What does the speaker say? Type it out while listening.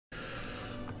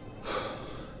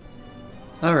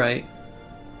Alright.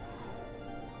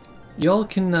 Y'all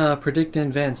can predict in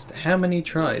advance how many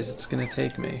tries it's gonna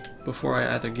take me before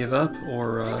I either give up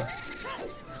or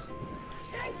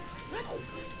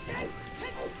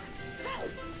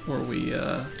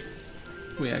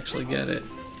we actually get it.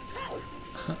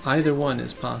 Either one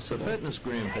is possible. The Fitness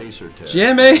Grand Pacer test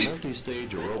Jimmy! is a multi-stage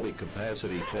aerobic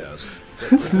capacity test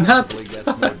that It's not progressively the gets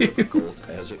more time. difficult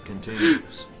as it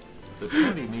continues. The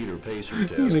 20-meter pacer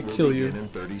test will kill you. begin in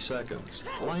 30 seconds.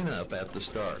 Line up at the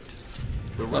start.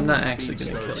 The I'm not running actually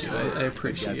speed gonna kill starts you. slow. I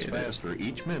appreciate It it. gets faster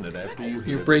each minute after you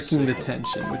hear You're breaking the this signal.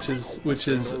 tension, which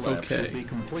is Single lap should okay. be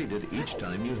completed each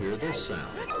time you hear this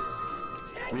sound.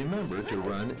 Remember to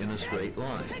run in a straight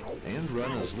line, and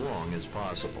run as long as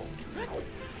possible.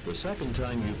 The second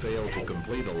time you fail to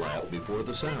complete a lap before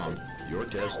the sound, your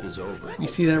test is over. You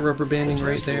see that rubber banding The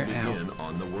right test there? will Ow. begin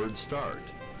on the word start.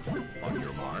 On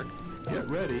your mark, get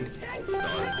ready,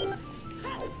 start.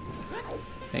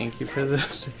 Thank you for the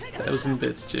 1,000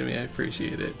 bits, Jimmy. I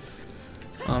appreciate it.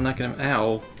 Oh, I'm not gonna.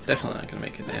 Ow. Definitely not gonna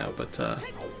make it now, but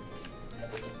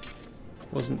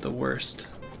wasn't the worst.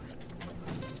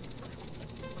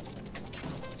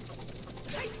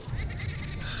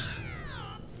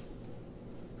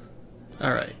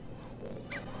 All right.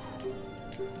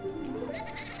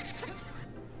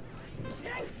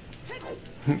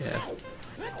 Yeah.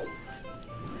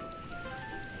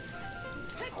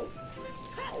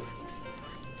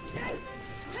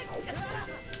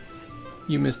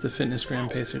 You missed the Fitness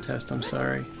Grand Pacer test, I'm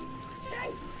sorry.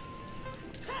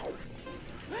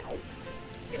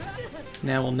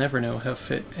 Now we'll never know how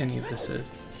fit any of this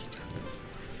is.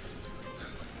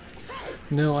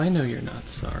 No, I know you're not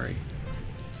sorry.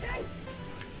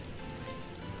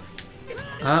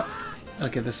 Ah,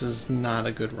 okay, this is not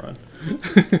a good run.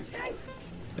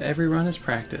 Every run is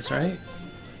practice, right?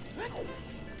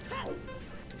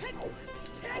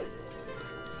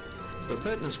 The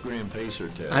Fitness Grand Pacer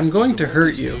test I'm going to is a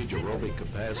hurt you. multi-stage aerobic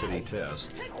capacity test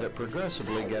that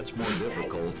progressively gets more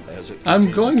difficult as it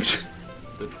I'm continues. going to...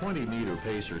 The 20-meter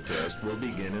pacer test will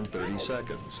begin in 30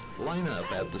 seconds. Line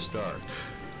up at the start.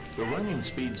 The running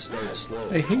speed starts slow,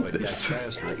 I hate but this.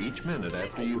 gets faster each minute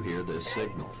after you hear this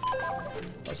signal.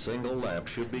 A single lap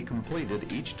should be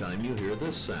completed each time you hear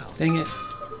this sound. Dang it.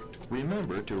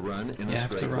 Remember to run in You a have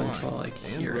to straight run line till, like,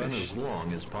 and run here-ish. as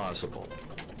long as possible.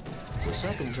 The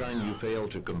second time you fail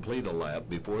to complete a lap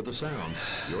before the sound,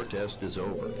 your test is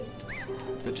over.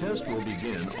 The test will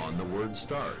begin on the word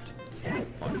start.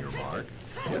 On your mark,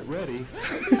 get ready,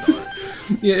 start.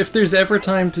 Yeah, if there's ever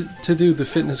time to do the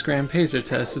Fitness Grand Pacer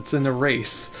test, it's in a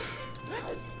race.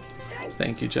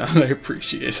 Thank you, John. I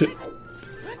appreciate it.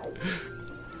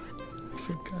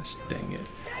 So, gosh dang it.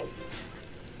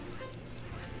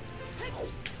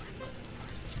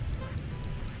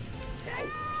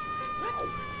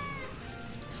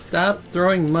 Stop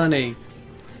throwing money.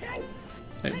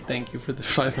 Thank you for the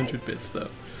 500 bits, though.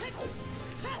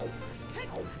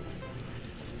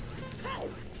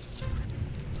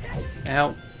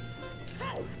 Ow.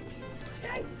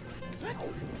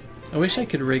 I wish I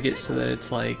could rig it so that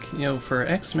it's like, you know, for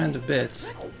X amount of bits,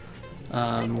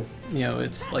 you know,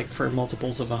 it's like for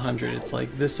multiples of 100, it's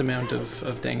like this amount of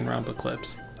Danganronpa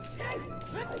clips.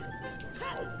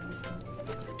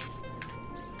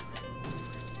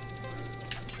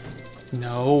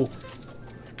 No.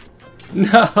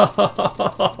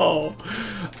 No!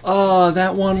 Oh,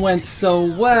 that one went so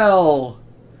well!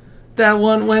 That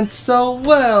one went so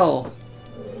well!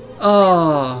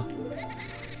 Oh.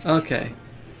 Okay.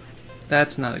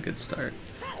 That's not a good start.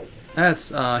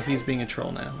 That's, he's being a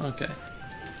troll now. Okay.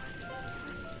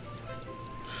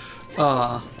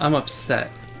 I'm upset.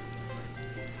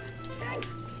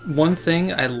 One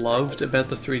thing I loved about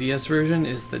the 3DS version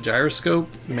is the gyroscope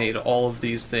made all of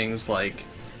these things, like,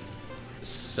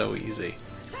 so easy.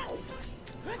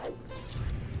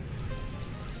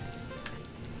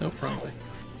 Nope, wrong way.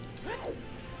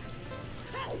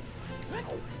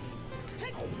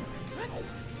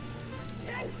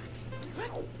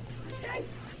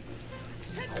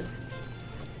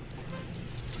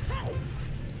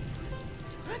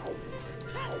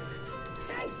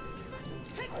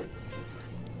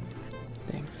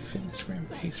 Dang, Fitness Grand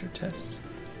Pacer tests.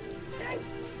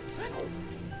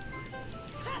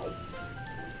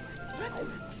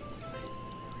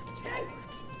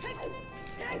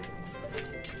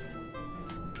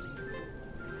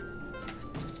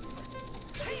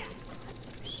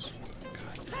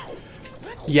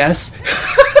 Yes.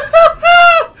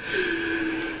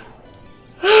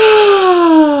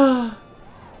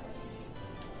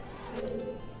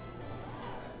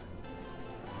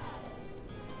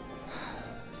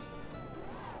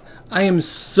 I am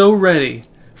so ready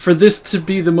for this to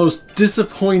be the most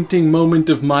disappointing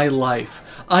moment of my life.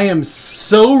 I am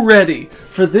so ready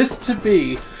for this to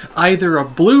be either a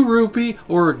blue rupee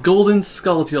or a golden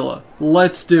Skulltula.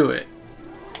 Let's do it.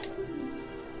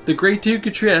 The Great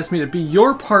Dukatri asked me to be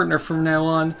your partner from now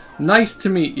on. Nice to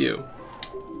meet you.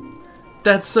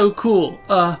 That's so cool.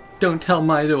 Don't tell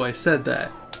Mido I said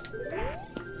that.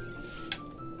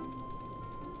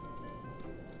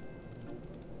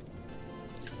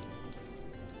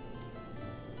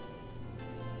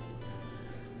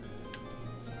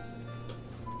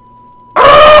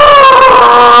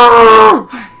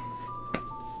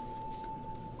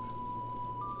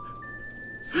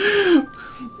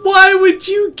 Why would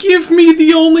you give me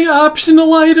the only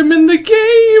optional item in the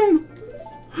game?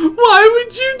 Why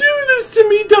would you do this to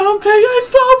me, Dampe? I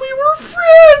thought we were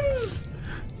friends!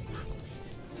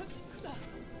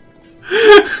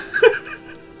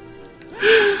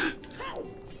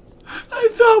 I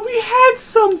thought we had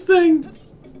something!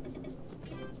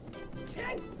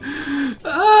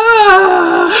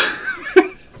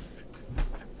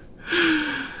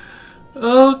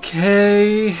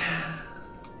 Okay.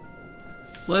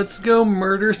 Let's go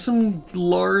murder some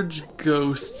large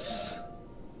ghosts.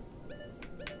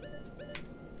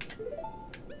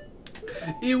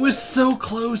 It was so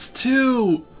close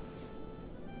too!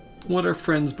 What are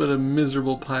friends but a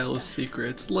miserable pile of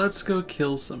secrets? Let's go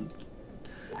kill some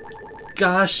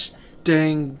gosh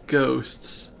dang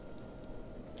ghosts.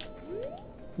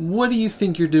 What do you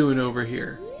think you're doing over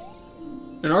here?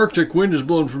 An Arctic wind is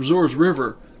blowing from Zor's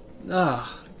river.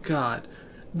 Ah, God.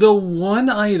 The one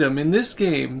item in this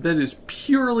game that is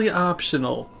purely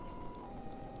optional.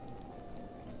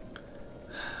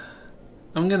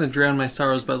 I'm gonna drown my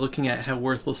sorrows by looking at how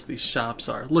worthless these shops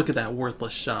are. Look at that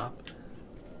worthless shop.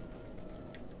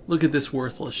 Look at this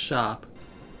worthless shop.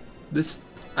 This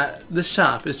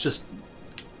shop is just...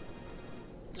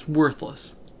 it's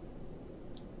worthless.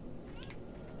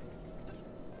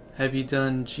 Have you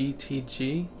done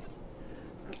GTG?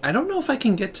 I don't know if I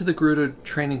can get to the Gerudo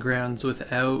training grounds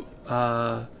without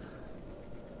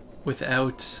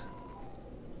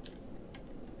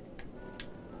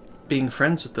being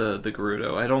friends with the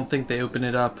Gerudo. I don't think they open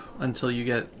it up until you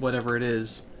get whatever it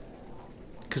is.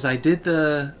 Because I did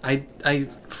I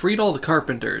freed all the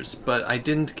carpenters, but I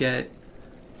didn't get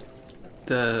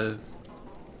the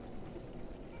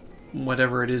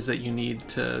whatever it is that you need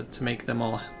to make them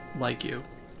all like you.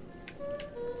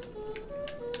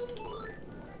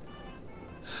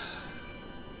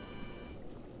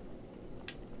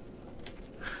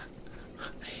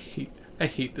 I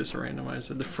hate this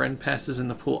randomizer. The friend passes in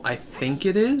the pool. I think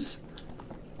it is.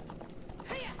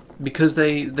 Because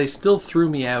they still threw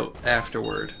me out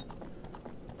afterward.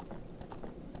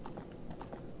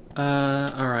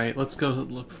 Alright, let's go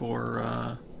look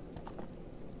for,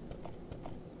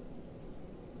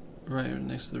 right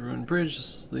next to the ruined bridge,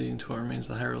 just leading to what remains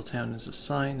of the Hyrule town is a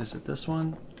sign. Is it this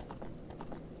one?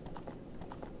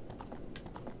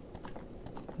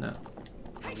 No.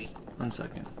 1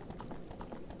 second.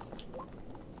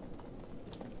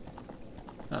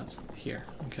 Oh, it's here.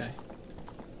 Okay.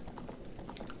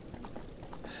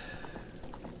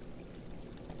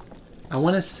 I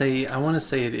want to say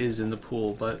it is in the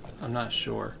pool, but I'm not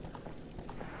sure.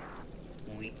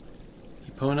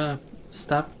 Epona,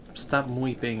 stop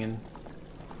weeping and...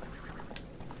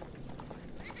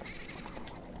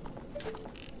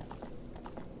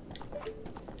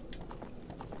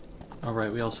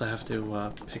 Alright, we also have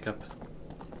to pick up...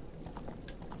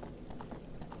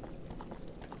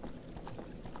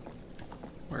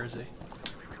 Where is he?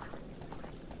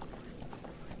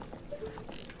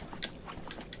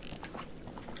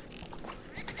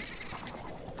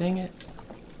 Dang it.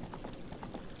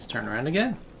 Let's turn around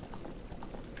again.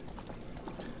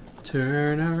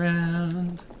 Turn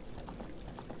around.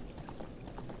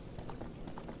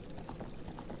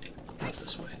 Not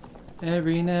this way.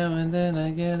 Every now and then I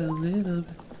get a little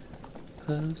bit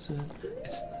closer.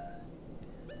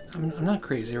 I'm not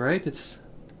crazy, right? It's...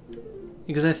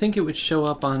 Because I think it would show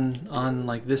up on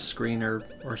like this screen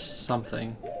or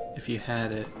something if you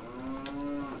had it.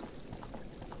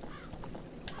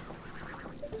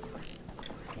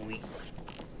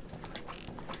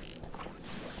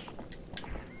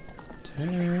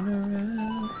 Turn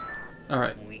around.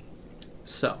 Alright.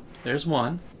 So, there's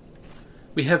one.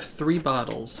 We have 3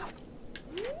 bottles.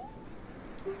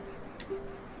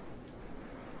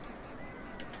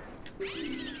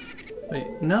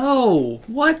 Wait, no!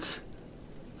 What?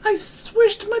 I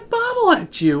swished my bottle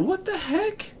at you! What the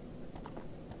heck?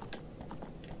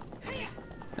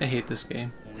 I hate this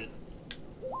game.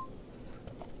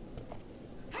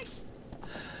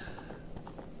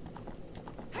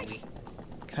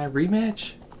 Can I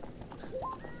rematch?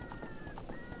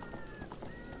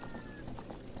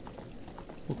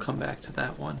 We'll come back to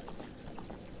that one.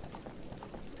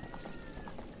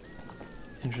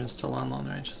 Entrance to Lon Lon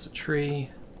Ranch is a tree.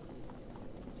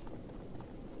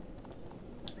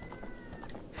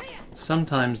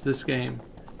 Sometimes this game...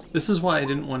 This is why I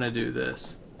didn't want to do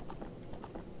this.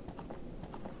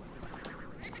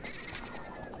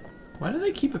 Why do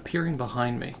they keep appearing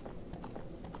behind me?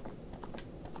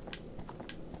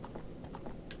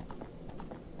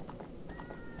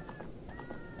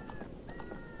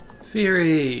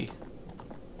 Fury!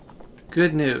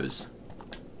 Good news.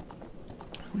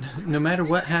 No matter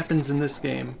what happens in this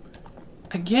game...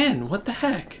 Again, what the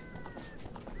heck?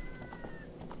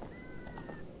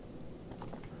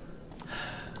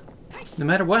 No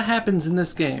matter what happens in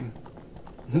this game,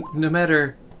 no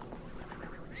matter...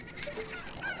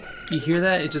 You hear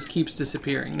that? It just keeps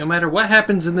disappearing. No matter what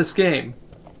happens in this game.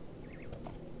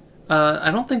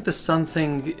 I don't think the sun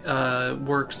thing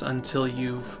works until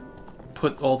you've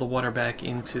put all the water back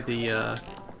into the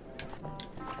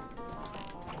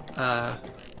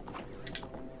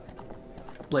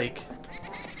lake.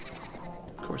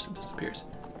 Of course it disappears.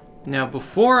 Now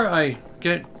before I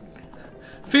get...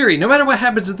 Fury, no matter what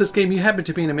happens in this game, you happen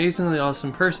to be an amazingly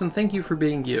awesome person. Thank you for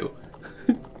being you.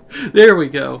 There we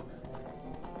go.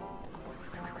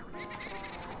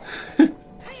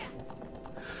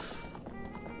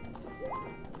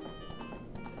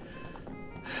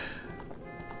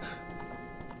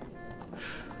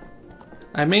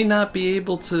 I may not be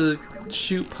able to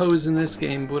shoot Poes in this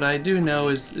game, but what I do know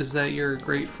is that you're a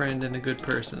great friend and a good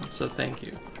person, so thank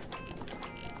you.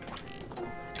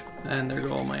 And there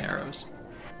go all my arrows.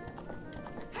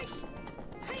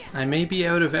 I may be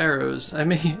out of arrows. I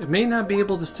may not be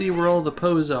able to see where all the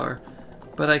Poes are,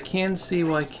 but I can see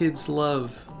why kids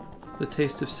love the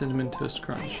taste of Cinnamon Toast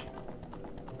Crunch.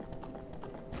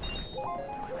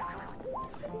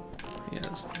 Yeah,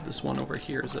 this one over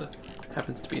here is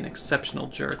happens to be an exceptional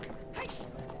jerk.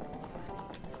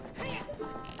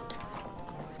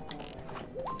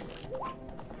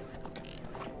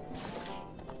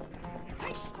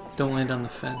 Don't land on the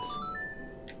fence.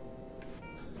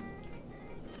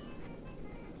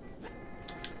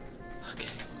 Okay.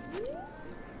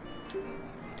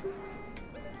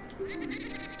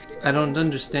 I don't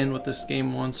understand what this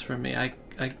game wants from me. I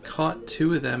caught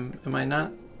 2 of them. Am I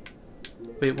not?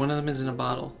 Wait, one of them is in a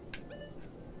bottle.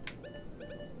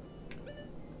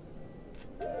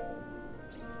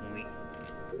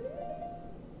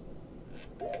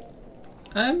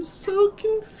 I'm so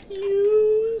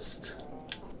confused.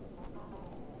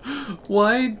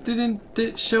 Why didn't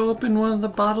it show up in one of the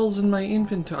bottles in my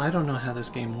inventory? I don't know how this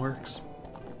game works.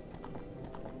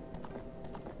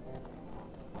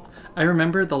 I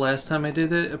remember the last time I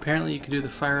did it, apparently you could do the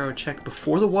fire arrow check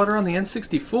before the water on the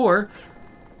N64.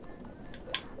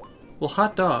 Well,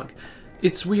 hot dog.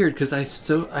 It's weird because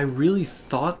I really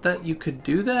thought that you could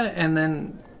do that, and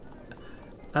then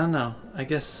I don't know. I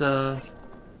guess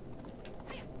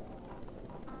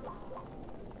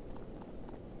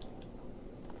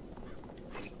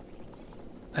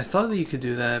I thought that you could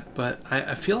do that, but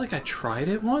I feel like I tried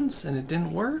it once and it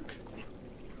didn't work.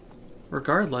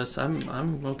 Regardless,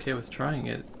 I'm okay with trying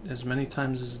it as many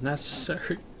times as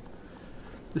necessary.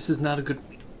 This is not a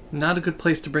good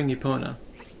place to bring Epona.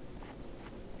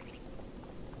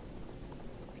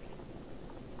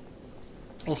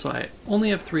 Also, I only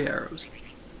have 3 arrows.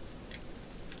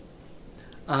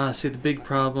 See the big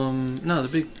problem. No, the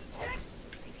big.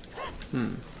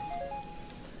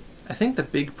 I think the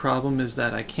big problem is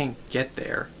that I can't get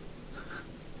there.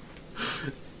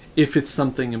 If it's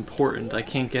something important, I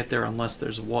can't get there unless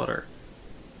there's water.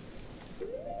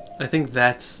 I think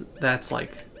that's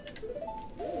like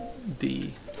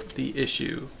the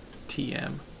issue.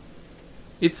 TM.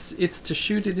 It's to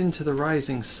shoot it into the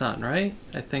rising sun, right?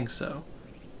 I think so.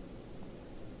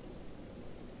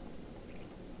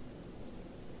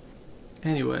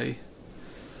 Anyway,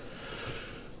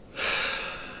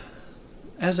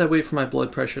 as I wait for my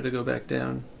blood pressure to go back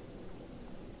down,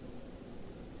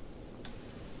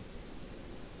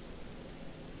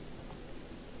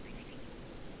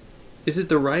 is it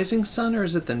the rising sun or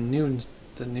is it the noon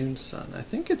sun? I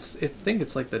think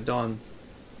it's like the dawn.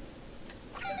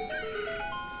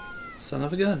 Son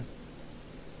of a gun.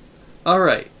 All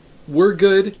right, we're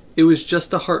good. It was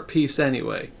just a heart piece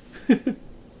anyway.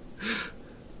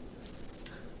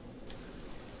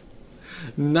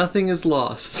 Nothing is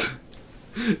lost.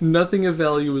 Nothing of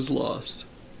value is lost.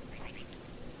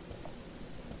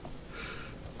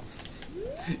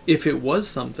 If it was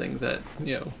something that,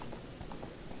 you know,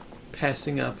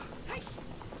 passing up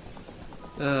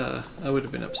I would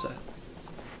have been upset.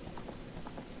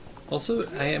 Also,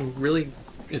 I am really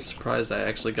surprised I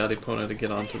actually got Epona to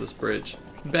get onto this bridge.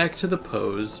 Back to the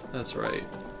pose. That's right.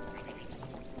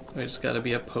 I just gotta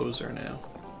be a poser now.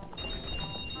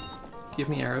 Give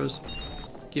me arrows.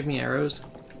 Give me arrows.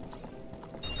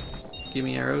 Give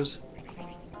me arrows.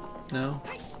 No?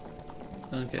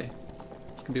 Okay.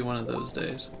 It's gonna be one of those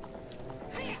days.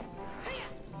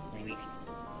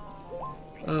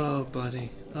 Oh, buddy.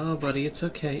 Oh, buddy, it's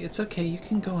okay. It's okay. You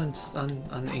can go on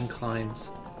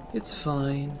inclines. It's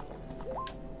fine.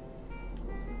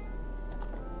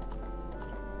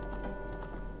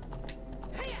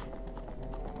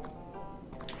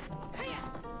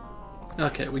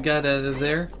 Okay, we got out of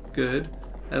there. Good.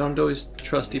 I don't always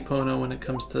trust Epona when it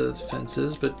comes to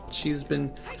fences, but she's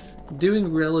been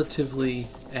doing relatively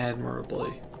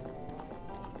admirably.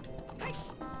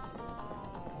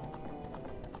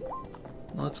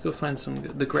 Let's go find some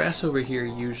good. The grass over here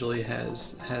usually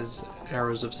has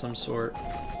arrows of some sort.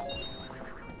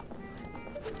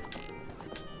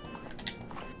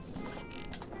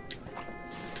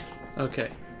 Okay,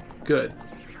 good.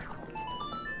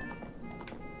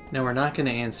 Now we're not going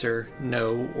to answer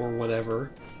no or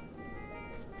whatever.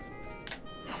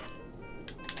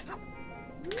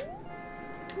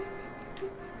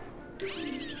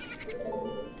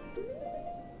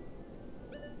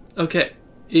 Okay,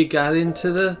 it got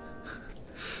into the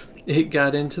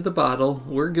bottle.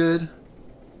 We're good.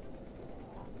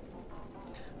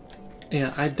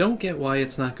 Yeah, I don't get why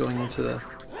it's not going into the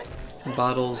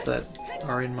bottles that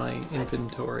are in my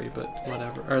inventory, but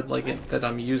whatever. Or like that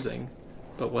I'm using.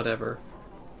 But whatever.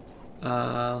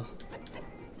 I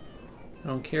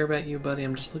don't care about you, buddy.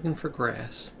 I'm just looking for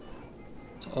grass.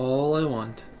 That's all I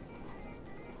want.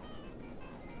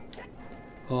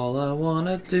 All I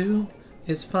wanna do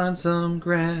is find some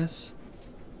grass.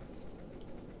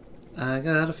 I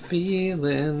got a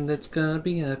feeling that's gonna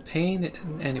be a pain.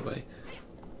 Anyway.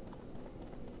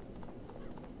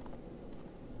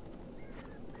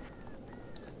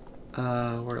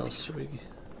 Where else should we...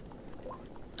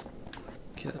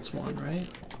 Okay, that's one, right?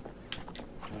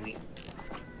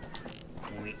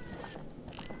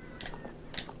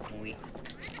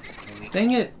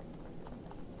 Dang it!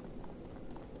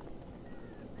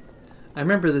 I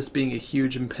remember this being a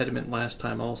huge impediment last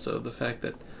time also, the fact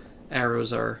that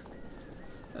arrows are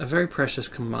a very precious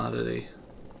commodity.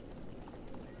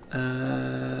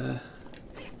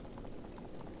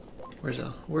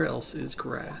 Where else is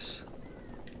grass?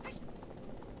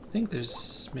 I think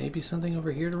there's maybe something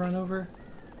over here to run over.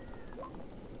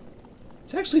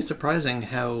 It's actually surprising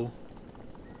how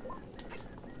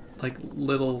like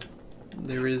little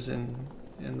there is in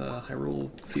the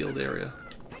Hyrule field area.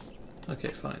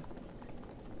 Okay, fine.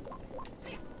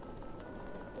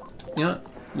 You know what?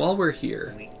 While we're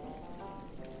here,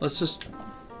 let's just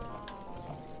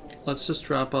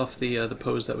drop off the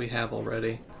pose that we have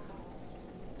already,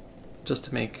 just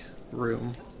to make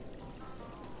room.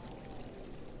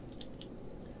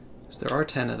 So there are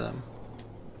 10 of them.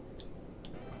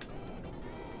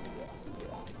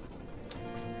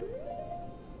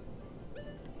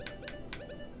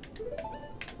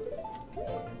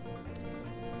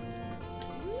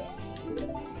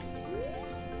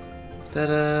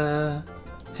 Ta-da!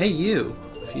 Hey you!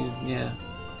 If you, yeah.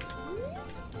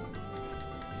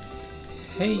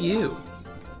 Hey you!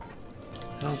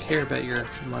 I don't care about your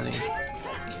money.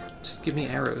 Just give me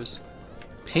arrows.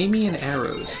 Pay me in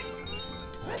arrows.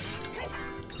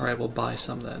 Alright, we'll buy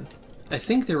some then. I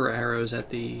think there were arrows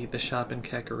at the shop in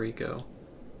Kakariko.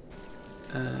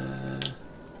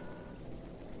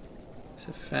 Is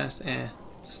it fast?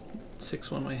 It's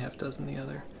 6 one way, half dozen the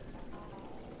other.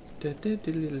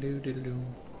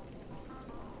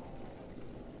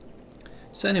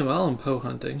 So anyway, while I'm Poe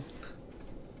hunting,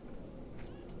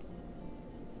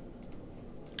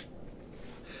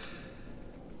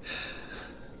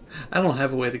 I don't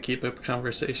have a way to keep up a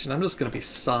conversation. I'm just going to be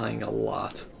sighing a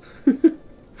lot.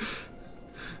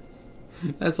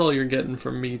 That's all you're getting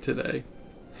from me today.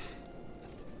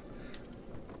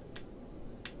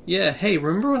 Yeah, hey,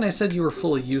 remember when I said you were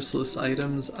full of useless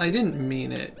items? I didn't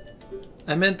mean it.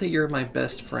 I meant that you're my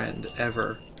best friend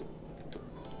ever.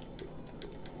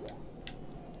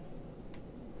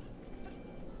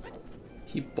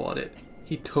 He bought it.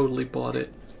 He totally bought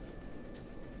it.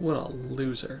 What a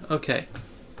loser. Okay.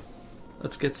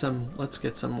 Let's get some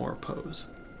more Poes.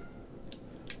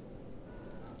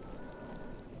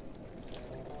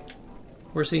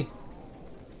 Where's he?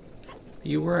 Are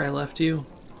you where I left you?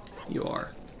 You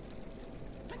are.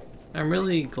 I'm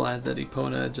really glad that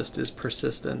Epona just is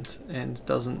persistent and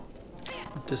doesn't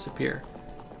disappear.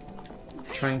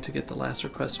 trying to get the last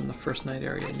request from the first night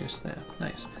area, new snap.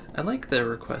 Nice. I like the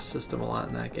request system a lot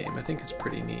in that game. I think it's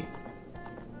pretty neat.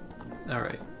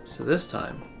 Alright, so this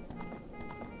time...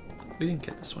 We didn't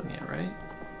get this one yet, right?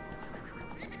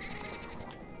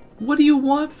 What do you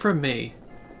want from me?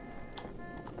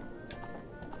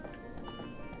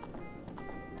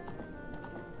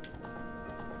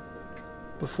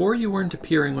 Before you weren't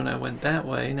appearing when I went that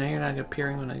way, now you're not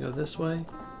appearing when I go this way?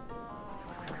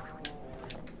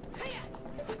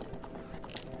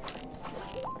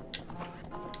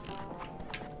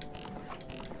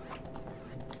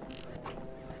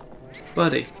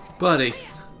 Buddy, buddy.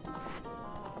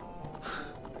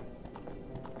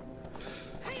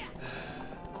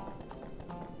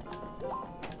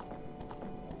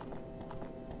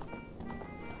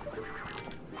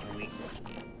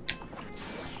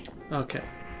 Okay,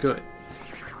 good.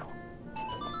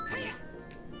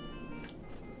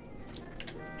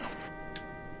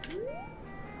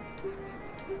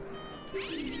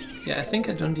 Yeah, I think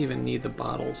I don't even need the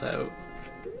bottles out.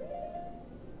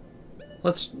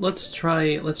 Let's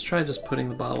try just putting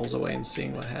the bottles away and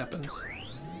seeing what happens.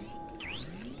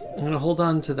 I'm gonna hold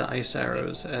on to the ice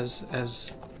arrows as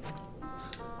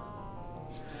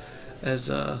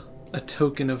a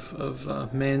token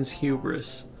of man's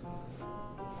hubris.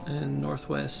 And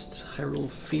Northwest Hyrule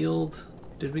Field.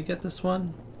 Did we get this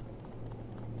one?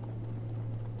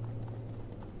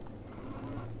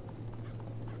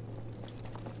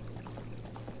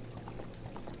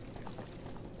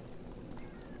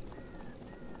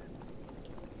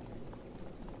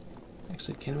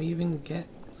 Actually, can we even get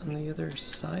on the other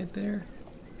side there?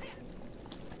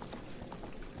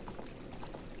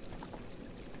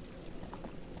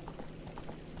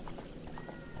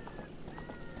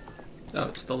 Oh,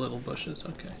 it's the little bushes,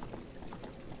 okay.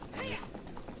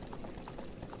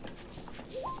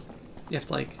 You have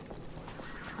to, like,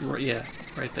 yeah,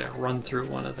 right there, run through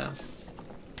one of them.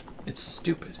 It's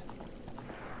stupid.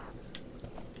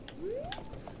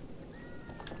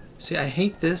 See, I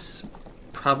hate this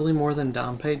probably more than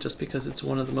Dampe just because it's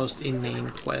one of the most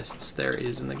inane quests there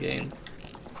is in the game.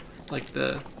 Like,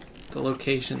 the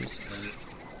locations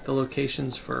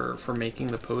for making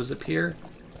the pose appear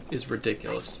is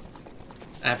ridiculous.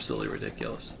 Absolutely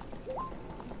ridiculous.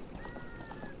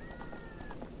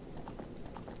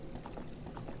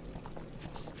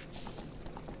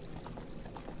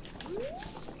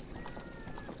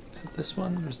 Is it this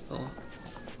one? Or is the...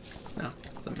 No,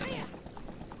 it's the middle one.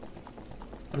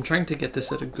 I'm trying to get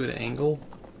this at a good angle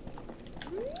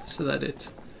so that it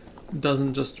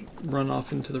doesn't just run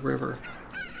off into the river.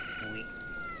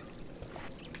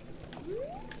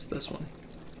 It's this one.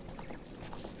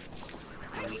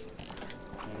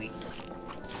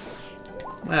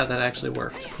 Wow, that actually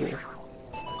worked. Cool.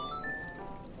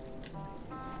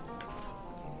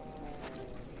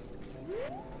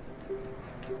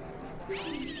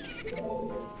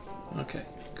 Okay,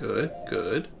 good,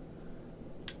 good.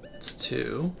 It's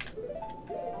 2.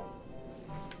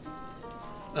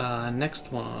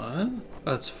 Next one.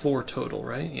 Oh, that's 4 total,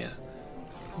 right? Yeah.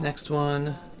 Next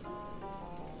one.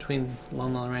 Between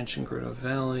Lon Lon Ranch and Grotto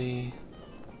Valley.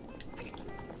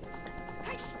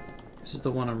 This is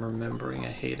the one I'm remembering.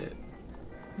 I hate it.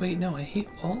 Wait, no, I hate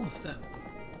all of them.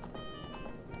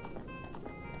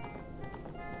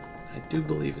 I do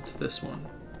believe it's this one.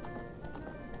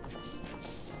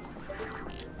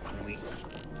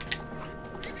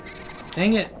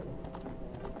 Dang it!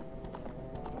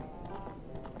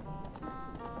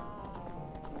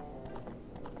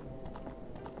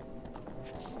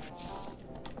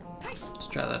 Let's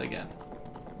try that again.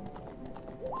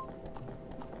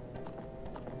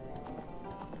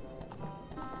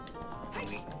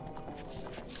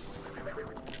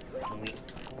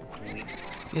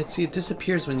 Yeah, see, it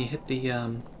disappears when you hit the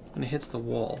when it hits the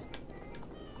wall.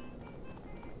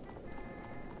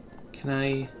 Can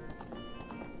I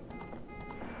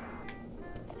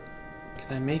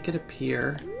make it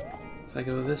appear if I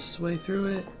go this way through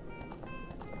it?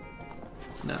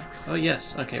 No. Oh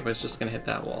yes. Okay, but it's just gonna hit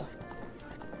that wall.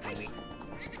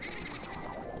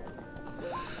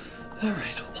 All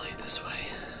right, we'll play it this way.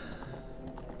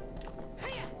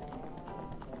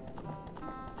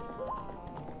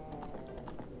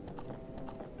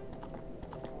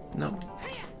 No.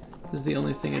 This is the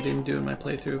only thing I didn't do in my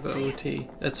playthrough of OOT.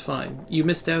 That's fine. You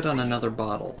missed out on another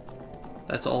bottle.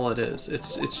 That's all it is.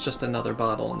 It's just another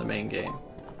bottle in the main game.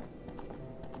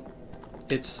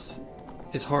 It's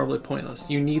horribly pointless.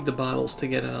 You need the bottles to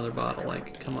get another bottle.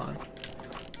 Like, come on.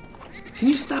 Can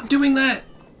you stop doing that?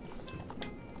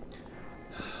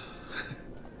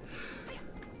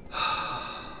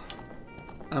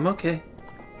 I'm okay.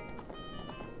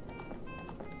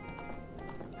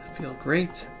 feel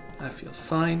great. I feel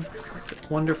fine. I feel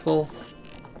wonderful.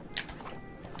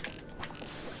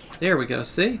 There we go,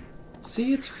 see?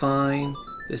 See, it's fine.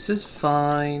 This is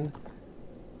fine.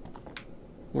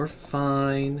 We're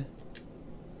fine.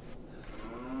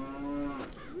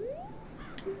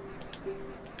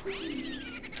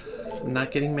 I'm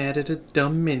not getting mad at a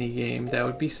dumb minigame. That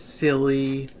would be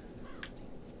silly.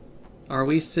 Are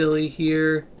we silly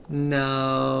here?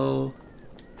 No.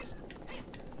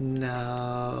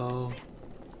 No.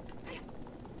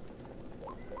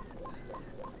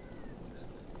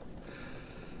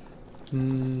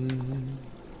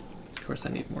 Of course I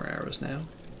need more arrows now.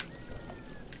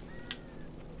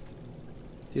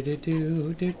 Doing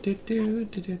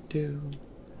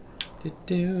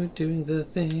the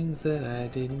things that I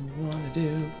didn't want to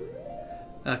do.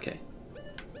 Okay.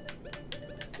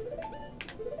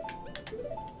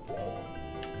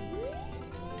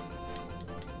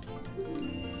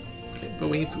 Okay, but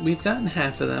we've gotten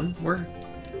half of them. Are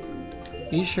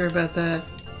you sure about that?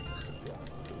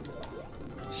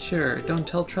 Sure, don't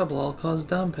tell trouble, I'll call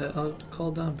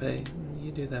Dampe.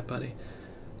 You do that, buddy.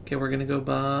 Okay, we're gonna go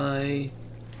buy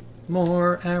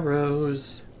more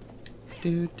arrows.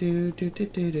 Do do do do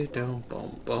do do do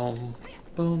boom boom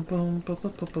boom boom boom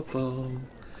boom boom boom boom.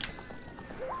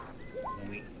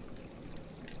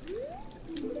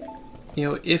 You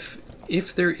know,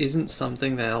 if there isn't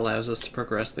something that allows us to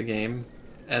progress the game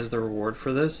as the reward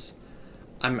for this,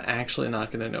 I'm actually not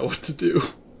gonna know what to do.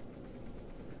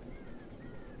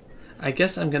 I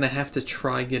guess I'm gonna have to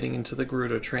try getting into the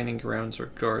Gerudo training grounds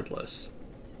regardless.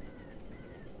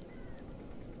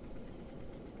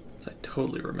 So I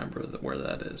totally remember where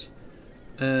that is.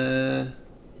 The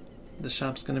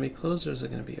shop's gonna be closed, or is it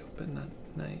gonna be open at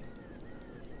night?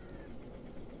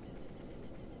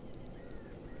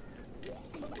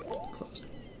 Closed.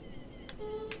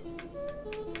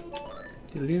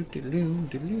 Doodaloo, doodaloo,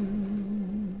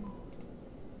 doodaloo.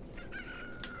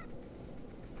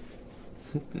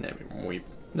 Never Moip.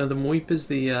 No, the Moip is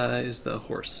the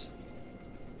horse.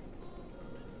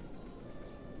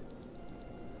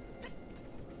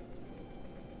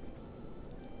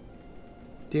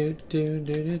 Do do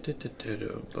do do do do do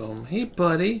do boom. Hey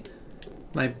buddy,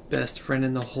 my best friend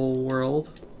in the whole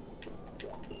world.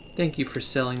 Thank you for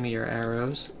selling me your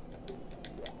arrows.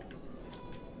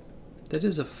 That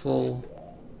is a full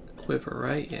quiver,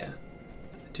 right? Yeah.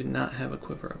 I do not have a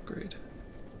quiver upgrade.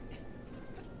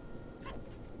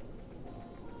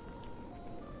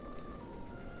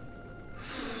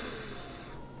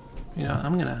 You know,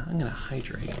 I'm gonna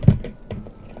hydrate.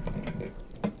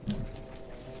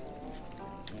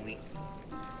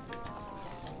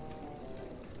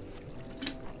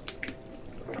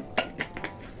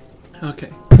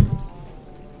 Okay.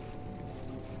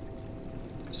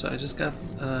 So I just got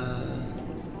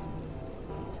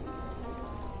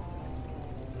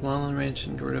Lolland Ranch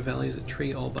and Gerudo Valley is a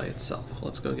tree all by itself.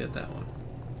 Let's go get that one.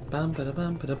 Bum ba da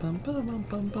bum ba da bum ba da bum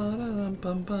bum ba da dum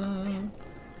bum bum.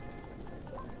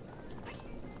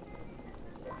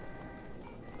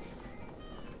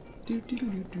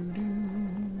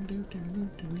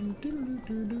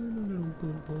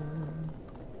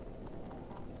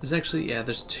 There's actually, yeah,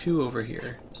 there's two over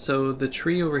here. So the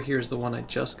tree over here is the one I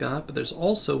just got, but there's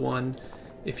also one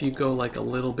if you go like a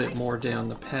little bit more down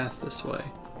the path this way.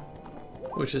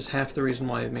 Which is half the reason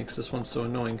why it makes this one so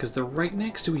annoying, because they're right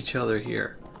next to each other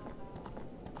here.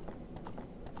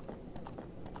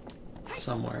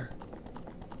 Somewhere.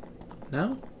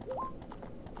 No?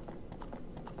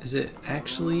 Is it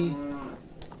actually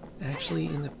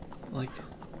in the, like,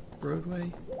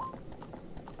 roadway?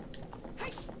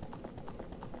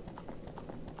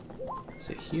 Is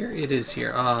it here? It is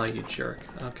here. Ah, you jerk.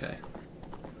 Okay.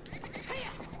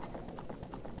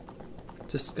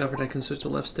 Discovered I can switch the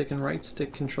left stick and right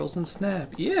stick controls and snap.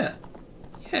 Yeah!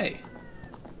 Yay!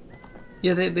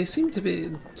 Yeah, they seem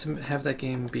to have that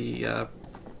game be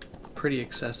pretty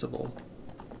accessible.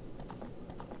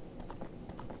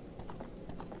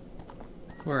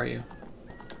 Where are you?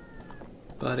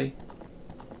 Buddy?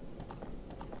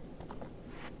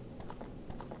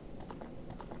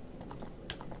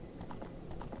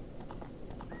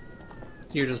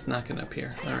 You're just not gonna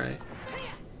appear. Alright.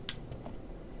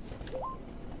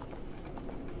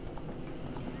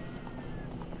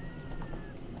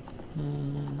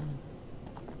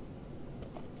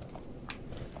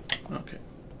 Okay.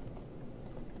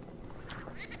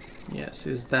 Yes,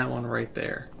 is that one right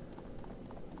there.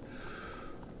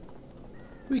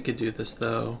 We could do this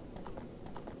though.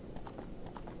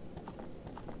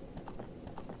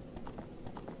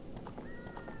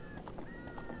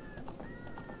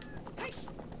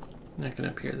 Not gonna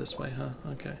appear this way, huh?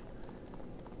 Okay.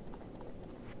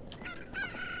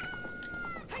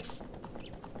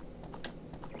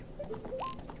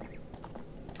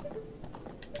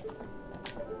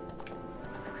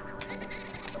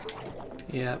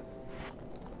 Yep.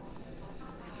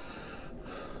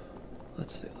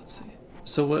 Let's see, let's see.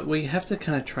 So what we have to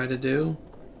kind of try to do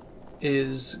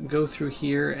is go through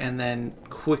here and then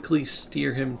quickly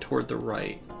steer him toward the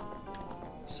right.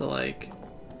 So like...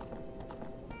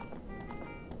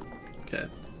 Okay,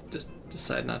 just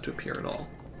decide not to appear at all.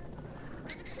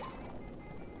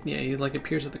 Yeah, he like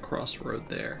appears at the crossroad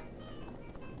there.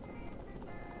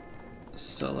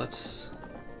 So let's...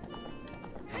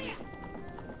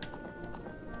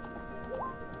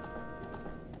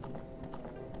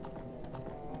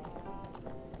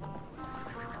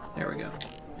 There we go.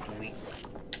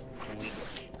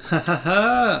 Ha ha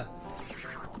ha!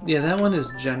 Yeah, that one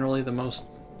is generally the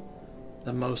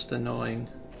most annoying.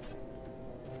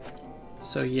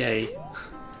 So yay.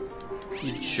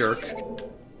 You jerk.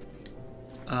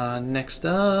 Next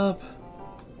up...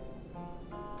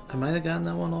 I might have gotten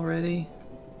that one already.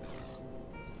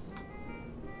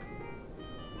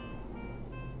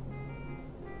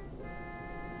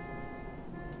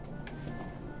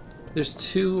 There's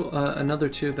two, another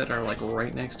two that are like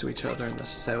right next to each other in the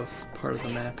south part of the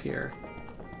map here.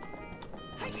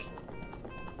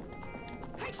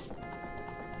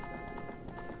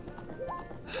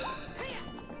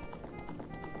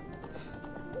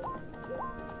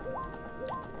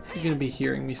 You're gonna be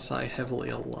hearing me sigh heavily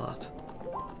a lot.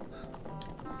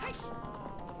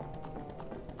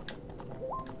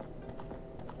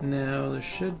 Now, there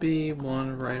should be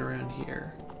one right around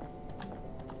here.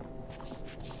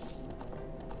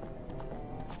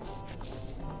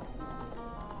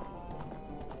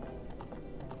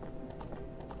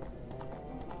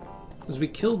 Because we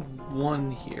killed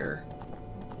one here.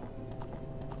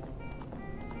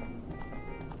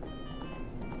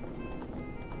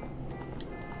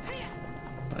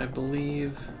 I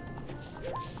believe...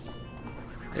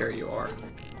 There you are.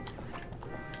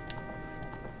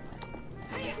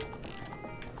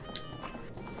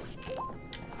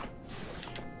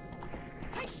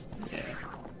 Yeah.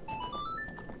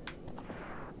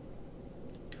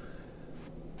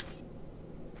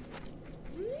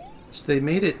 So they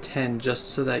made it 10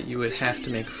 just so that you would have to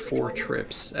make 4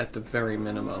 trips at the very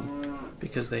minimum,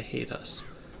 because they hate us.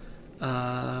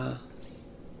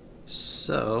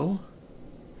 So...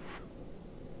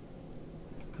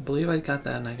 I believe I got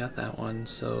that and I got that one,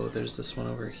 so there's this one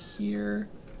over here.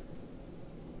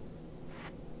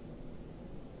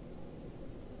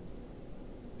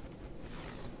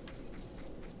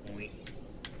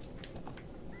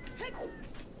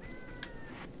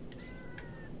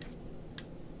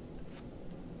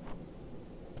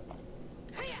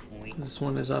 This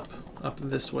one is up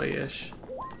this way-ish.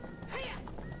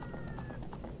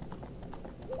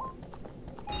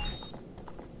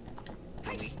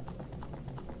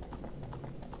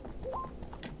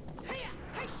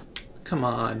 Come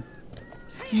on.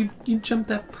 You jumped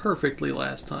that perfectly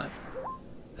last time.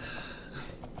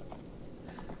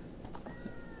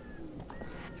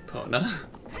 Epona.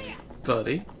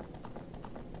 Buddy.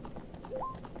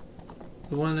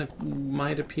 The one that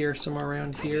might appear somewhere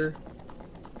around here.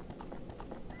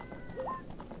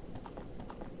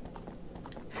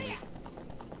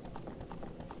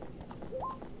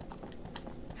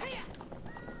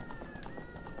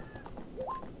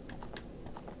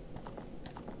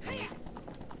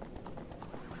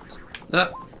 Ah!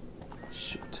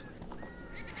 Shoot.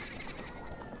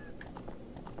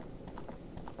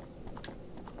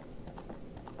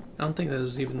 I don't think that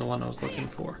was even the one I was looking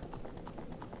for.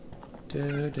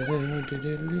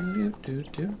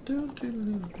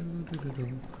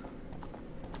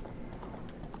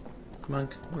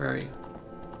 Monk, where are you?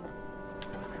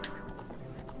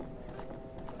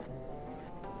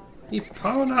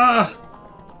 Epona!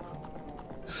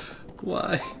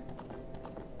 Why?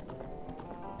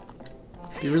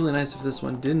 It'd be really nice if this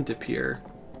one didn't appear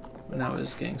when I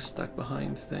was getting stuck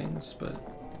behind things, but...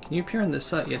 Can you appear on this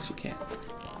side? Yes, you can.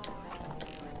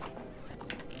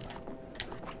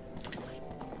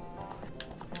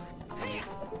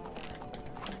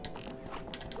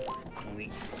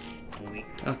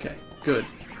 Okay, good.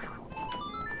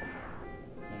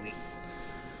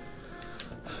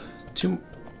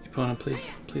 Epona,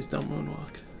 please don't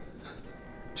moonwalk.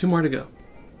 2 more to go.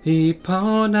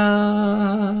 Epona!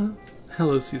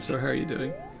 Hello, Caesar, how are you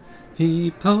doing?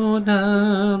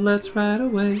 Epona, let's ride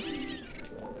away.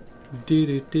 Do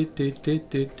do do do do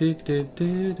do do do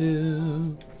do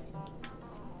do.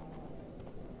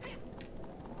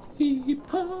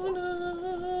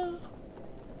 Epona.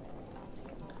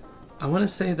 I want to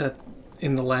say that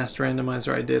in the last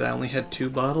randomizer I did, I only had 2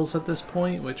 bottles at this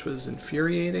point, which was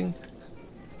infuriating.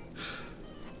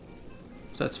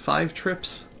 So that's 5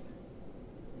 trips.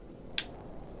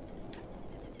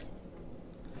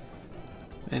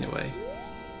 Anyway.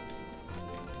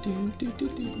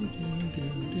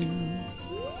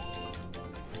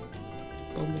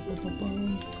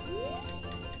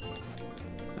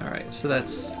 Alright, so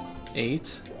that's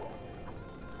 8.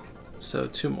 So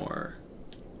 2 more.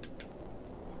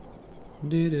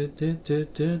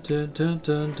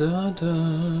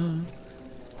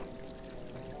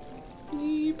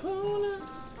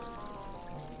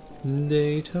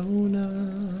 Daytona.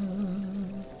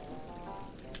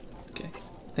 Okay,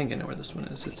 I think I know where this one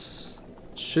is.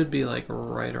 It should be like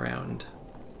right around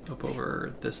up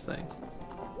over this thing.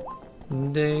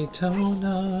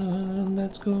 Daytona,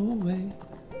 let's go away.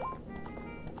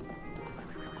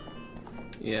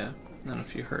 Yeah, I don't know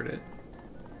if you heard it.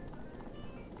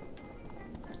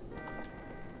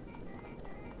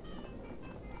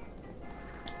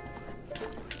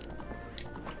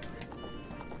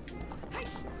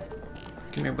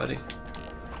 Come here, buddy.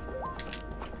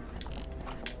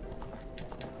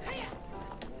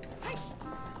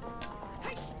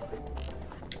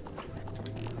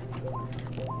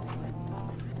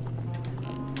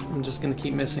 I'm just gonna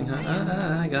keep missing, huh?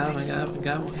 I got him.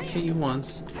 I hit you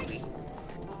once.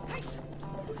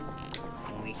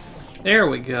 There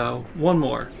we go. One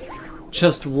more.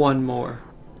 Just one more.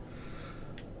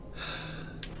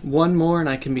 One more and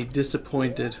I can be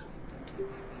disappointed.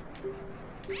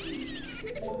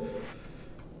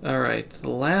 Alright, the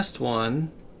last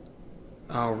one.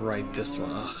 I'll write this one.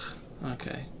 Ugh.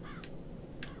 Okay.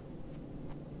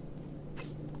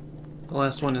 The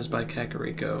last one is by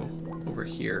Kakariko over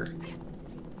here.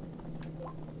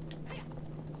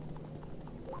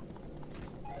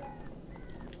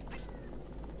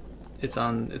 It's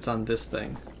on this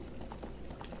thing.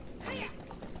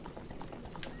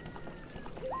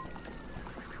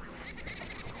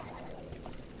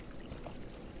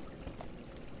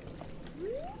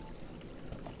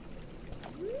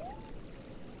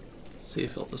 See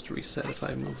if it'll just reset if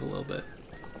I move a little bit.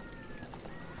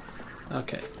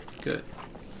 Okay, good.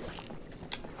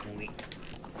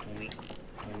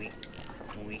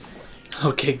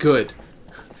 Okay, good.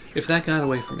 If that got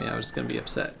away from me, I was gonna be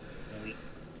upset.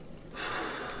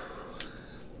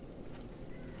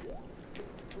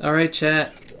 Alright,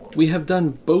 chat. We have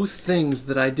done both things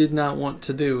that I did not want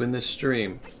to do in this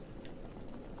stream.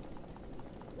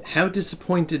 How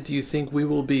disappointed do you think we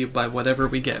will be by whatever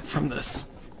we get from this?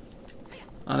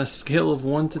 On a scale of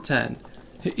 1 to 10.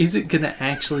 Is it gonna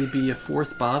actually be a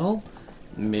 4th bottle?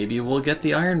 Maybe we'll get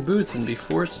the iron boots and be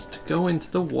forced to go into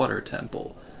the water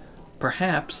temple.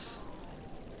 Perhaps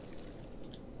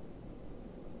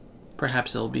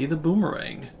it'll be the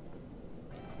boomerang.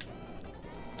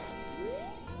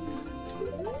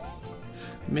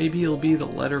 Maybe it'll be the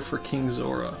letter for King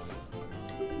Zora.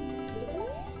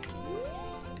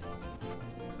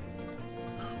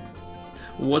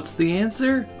 What's the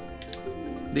answer?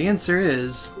 The answer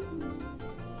is...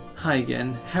 Hi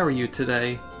again, how are you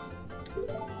today?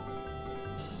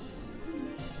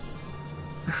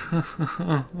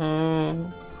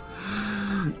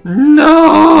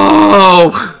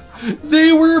 No!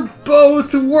 They were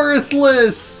both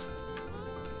worthless!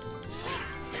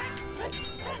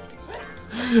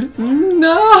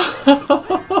 No!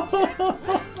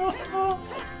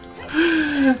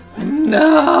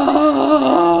 No!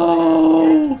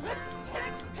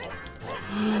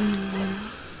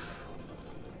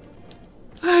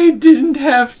 I didn't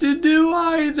have to do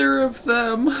either of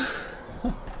them.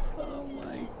 Oh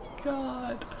my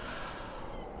god.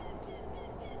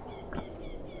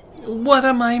 What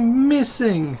am I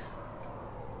missing?